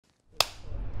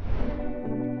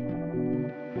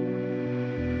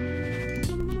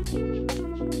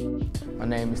My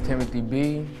name is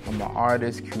TimothyB. I'm an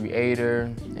artist, creator,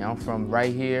 and I'm from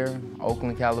right here,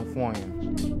 Oakland, California.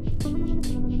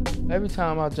 Every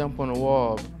time I jump on the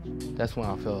wall, that's when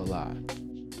I feel alive.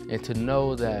 And to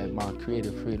know that my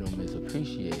creative freedom is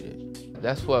appreciated,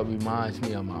 that's what reminds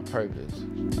me of my purpose.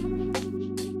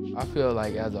 I feel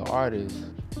like as an artist,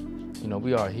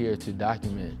 we are here to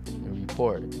document and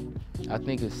report. I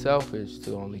think it's selfish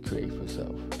to only create for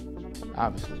self,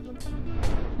 obviously.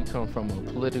 We come from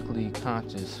a politically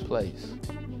conscious place.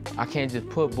 I can't just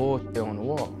put bullshit on the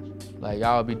wall. Like,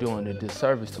 I'll be doing a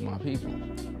disservice to my people.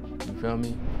 You feel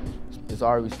me? It's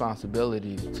our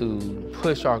responsibility to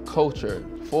push our culture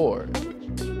forward.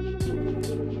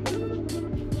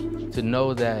 To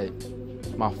know that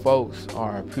my folks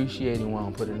are appreciating what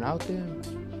I'm putting out there,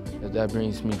 that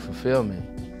brings me fulfillment.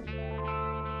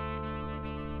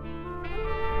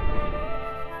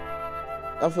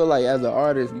 I feel like as an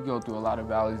artist, you go through a lot of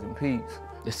valleys and peaks.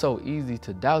 It's so easy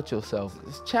to doubt yourself.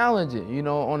 It's challenging,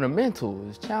 on the mental,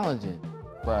 it's challenging.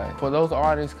 But for those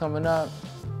artists coming up,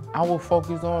 I will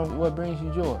focus on what brings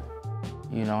you joy.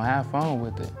 Have fun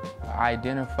with it.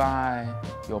 Identify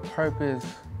your purpose,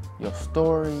 your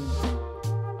story.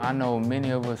 I know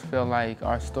many of us feel like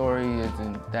our story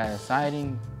isn't that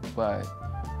exciting, but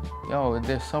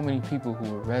there's so many people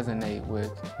who will resonate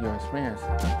with your experiences.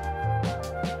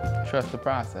 Trust the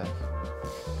process.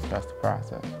 Trust the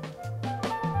process.